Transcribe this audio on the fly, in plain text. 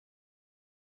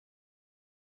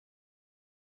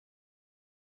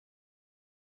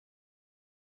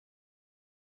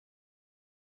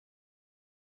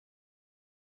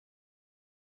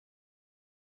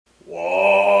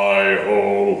Why, O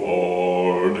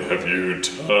Lord, have you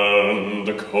turned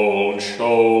a cold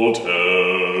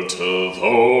shoulder to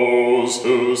those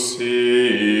who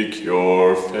seek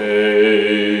your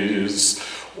face?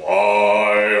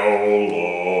 Why, O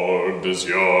Lord, does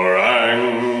your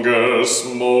anger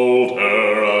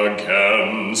smolder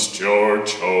against your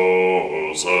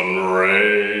chosen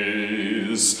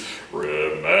race?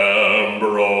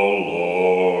 Remember, O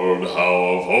Lord,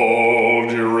 how of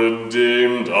old you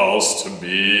redeemed us to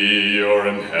be your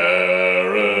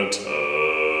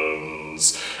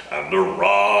inheritance. And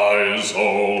arise, O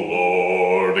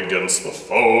Lord, against the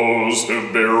foes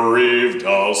who bereaved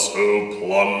us, who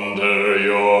plunder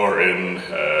your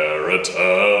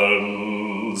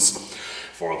inheritance.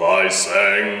 For thy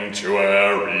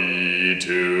sanctuary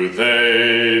do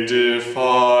they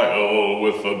defile,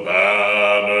 with the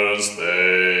banners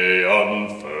they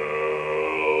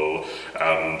unfurl,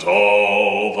 and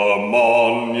all the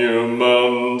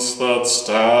monuments that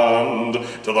stand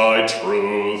to thy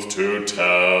truth to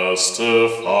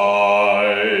testify,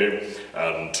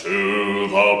 and to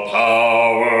the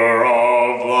power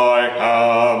of thy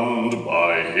hand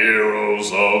by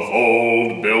heroes of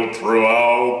old built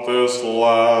throughout this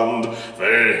land,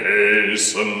 they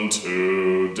hasten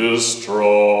to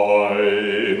destroy,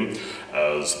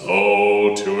 as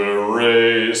though to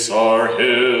erase our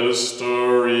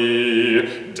history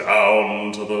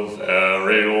down to the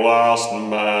very last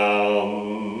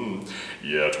man.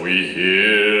 Yet we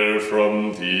hear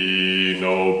from thee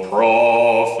no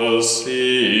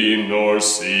prophecy, nor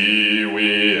see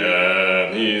we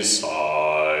any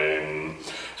sign.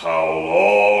 How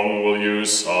long will you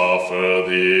suffer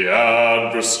the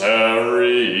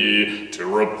adversary to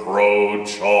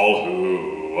reproach all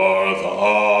who are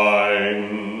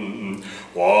thine?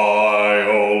 Why,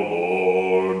 O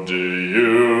Lord, do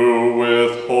you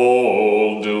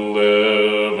withhold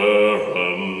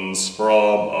deliverance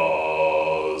from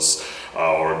us,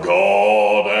 our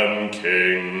God and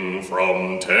King,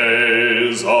 from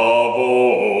days of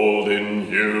old?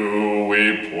 In you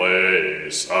we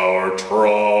place our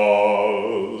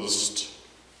trust.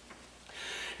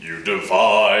 You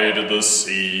divided the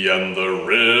sea and the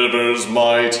rivers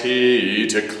mighty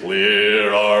to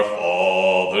clear our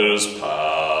fathers'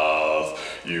 path.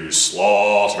 You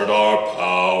slaughtered our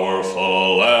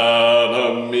powerful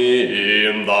enemy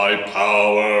in thy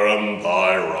power and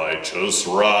thy righteous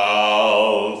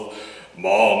wrath.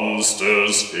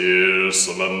 Monsters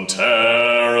fearsome and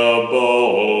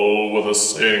terrible, with a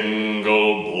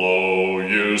single blow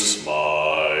you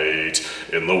smite.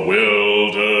 In the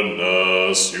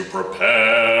wilderness you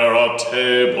prepare a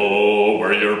table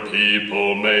where your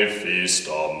people may feast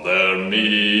on their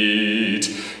meat.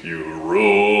 You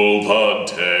rule the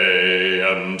day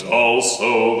and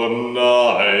also the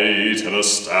night, and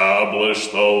establish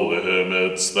the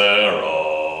limits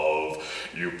thereof.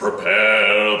 You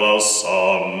prepare the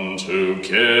sun to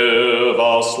give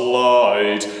us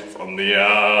light from the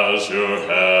azure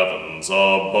heavens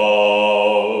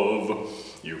above.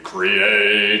 You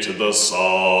created the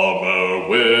summer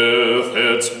with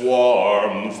its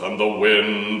warmth, and the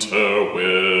winter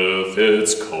with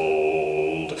its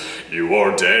cold. You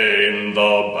ordained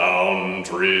the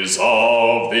boundaries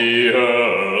of the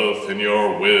earth in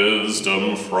your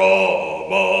wisdom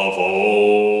from of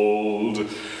old.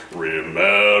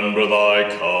 Remember thy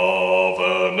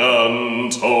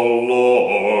covenant, O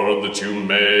Lord, that you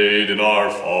made in our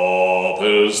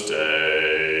fathers'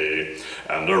 day,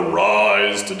 and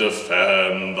arise to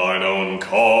defend thine own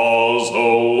cause,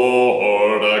 O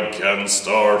Lord, against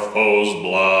our foes'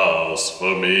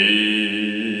 blasphemy.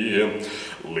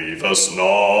 Leave us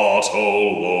not, O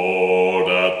Lord,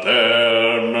 at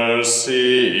their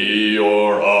mercy,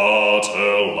 or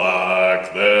utter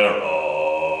lack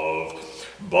thereof,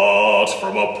 but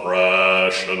from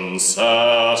oppression set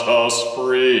us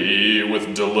free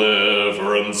with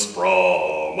deliverance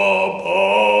from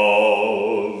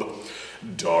above.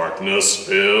 Darkness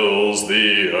fills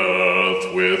the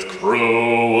earth with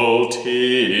cruelty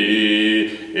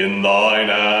in thine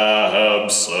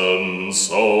absence,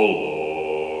 O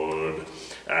Lord,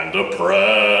 and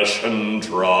oppression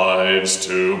drives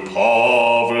to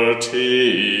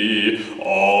poverty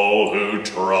all who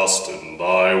trust in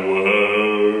thy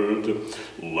word.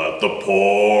 Let the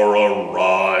poor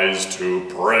arise to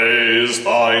praise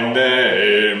thy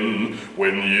name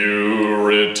when you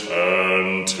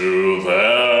return to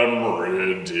them.